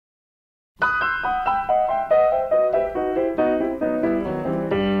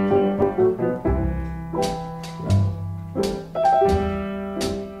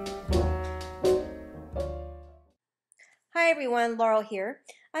everyone, Laurel here.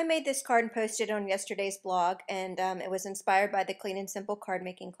 I made this card and posted it on yesterday's blog, and it was inspired by the Clean and Simple card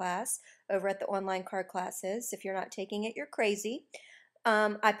making class over at the online card classes. If you're not taking it, you're crazy.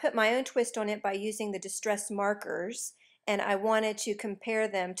 I put my own twist on it by using the Distress markers, and I wanted to compare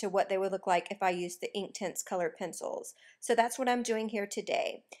them to what they would look like if I used the Inktense color pencils. So that's what I'm doing here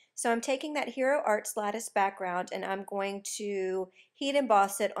today. So I'm taking that Hero Arts lattice background and I'm going to heat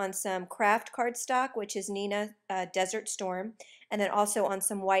emboss it on some craft cardstock, which is Nina Desert Storm, and then also on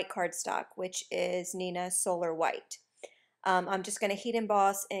some white cardstock, which is Nina Solar White. I'm just going to heat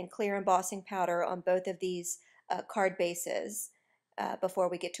emboss and clear embossing powder on both of these card bases before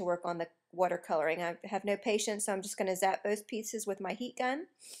we get to work on the watercoloring. I have no patience, so I'm just going to zap both pieces with my heat gun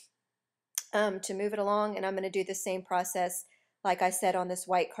to move it along, and I'm going to do the same process like I said on this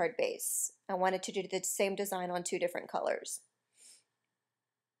white card base. I wanted to do the same design on two different colors.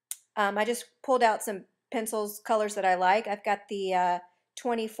 I just pulled out some pencils colors that I like. I've got the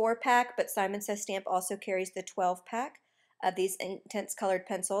 24 pack, but Simon Says Stamp also carries the 12 pack of these Inktense colored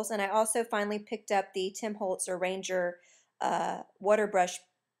pencils, and I also finally picked up the Tim Holtz or Ranger water brush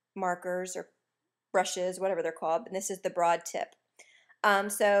markers or brushes, whatever they're called, and this is the broad tip.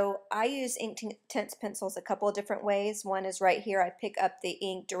 So I use Inktense pencils a couple of different ways. One is right here. I pick up the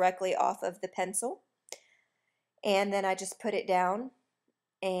ink directly off of the pencil and then I just put it down,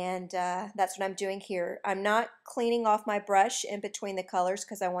 and that's what I'm doing here. I'm not cleaning off my brush in between the colors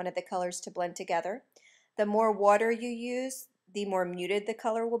because I wanted the colors to blend together. The more water you use, the more muted the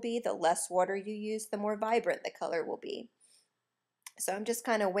color will be. The less water you use, the more vibrant the color will be. So I'm just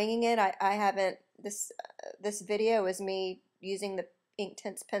kind of winging it. I haven't, this video is me using the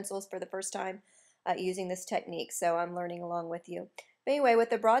Inktense pencils for the first time using this technique, so I'm learning along with you. But anyway, with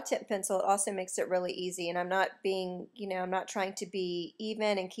the broad tip pencil, it also makes it really easy, and I'm not being, I'm not trying to be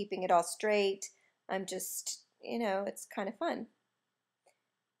even and keeping it all straight. I'm just, it's kind of fun.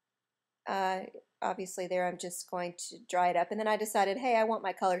 Obviously there I'm just going to dry it up, and then I decided, hey, I want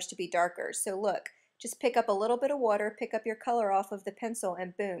my colors to be darker, so look, just pick up a little bit of water, pick up your color off of the pencil,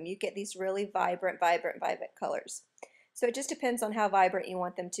 and boom, you get these really vibrant colors. So it just depends on how vibrant you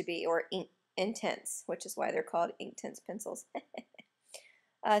want them to be, or intense, which is why they're called Inktense pencils.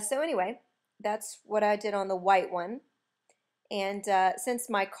 So anyway, that's what I did on the white one. And since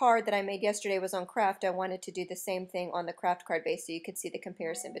my card that I made yesterday was on craft, I wanted to do the same thing on the craft card base so you could see the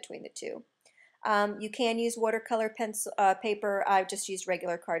comparison between the two. You can use watercolor pencil paper. I've just used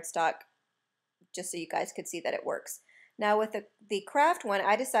regular cardstock just so you guys could see that it works. Now with the craft one,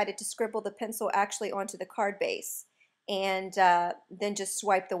 I decided to scribble the pencil actually onto the card base and then just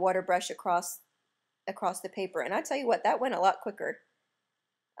swipe the water brush across the paper. And I tell you what, that went a lot quicker.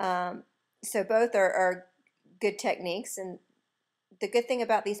 So both are good techniques, and the good thing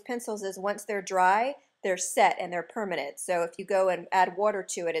about these pencils is once they're dry, they're set and they're permanent. So if you go and add water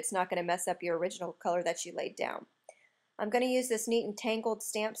to it, it's not going to mess up your original color that you laid down. I'm going to use this Neat and Tangled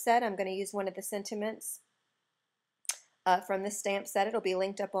stamp set. I'm going to use one of the sentiments from this stamp set. It'll be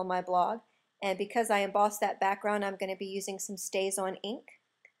linked up on my blog. And because I embossed that background, I'm going to be using some Stays On ink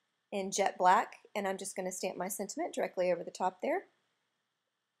in jet black, and I'm just going to stamp my sentiment directly over the top there.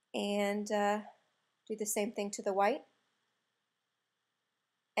 And do the same thing to the white.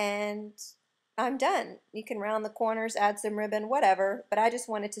 And I'm done. You can round the corners, add some ribbon, whatever, but I just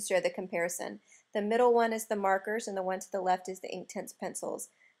wanted to show the comparison. The middle one is the markers, and the one to the left is the Inktense pencils.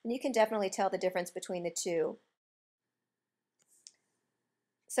 And you can definitely tell the difference between the two.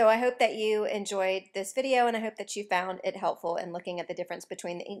 So I hope that you enjoyed this video, and I hope that you found it helpful in looking at the difference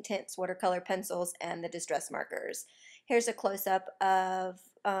between the Inktense watercolor pencils and the Distress markers. Here's a close-up of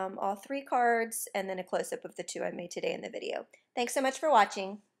all three cards, and then a close-up of the two I made today in the video. Thanks so much for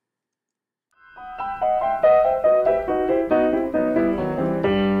watching.